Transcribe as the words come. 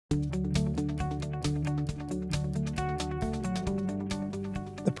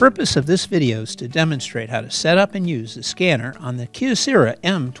purpose of this video is to demonstrate how to set up and use the scanner on the KYOCERA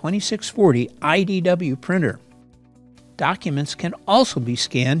M2640idw printer. Documents can also be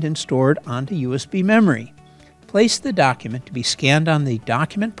scanned and stored onto USB memory. Place the document to be scanned on the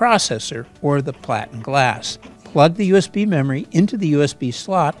document processor or the platen glass. Plug the USB memory into the USB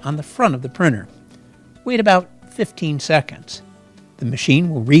slot on the front of the printer. Wait about 15 seconds. The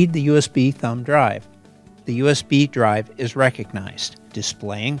machine will read the USB thumb drive. The USB drive is recognized.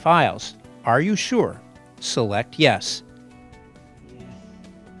 Displaying files. Are you sure? Select Yes.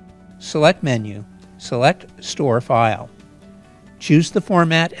 Select Menu. Select Store File. Choose the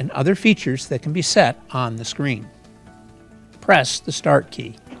format and other features that can be set on the screen. Press the Start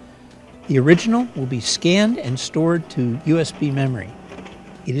key. The original will be scanned and stored to USB memory.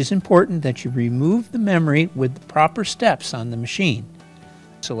 It is important that you remove the memory with the proper steps on the machine.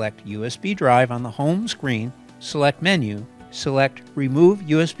 Select USB drive on the home screen, select Menu, select Remove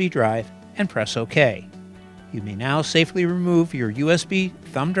USB drive, and press OK. You may now safely remove your USB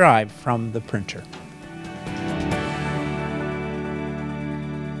thumb drive from the printer.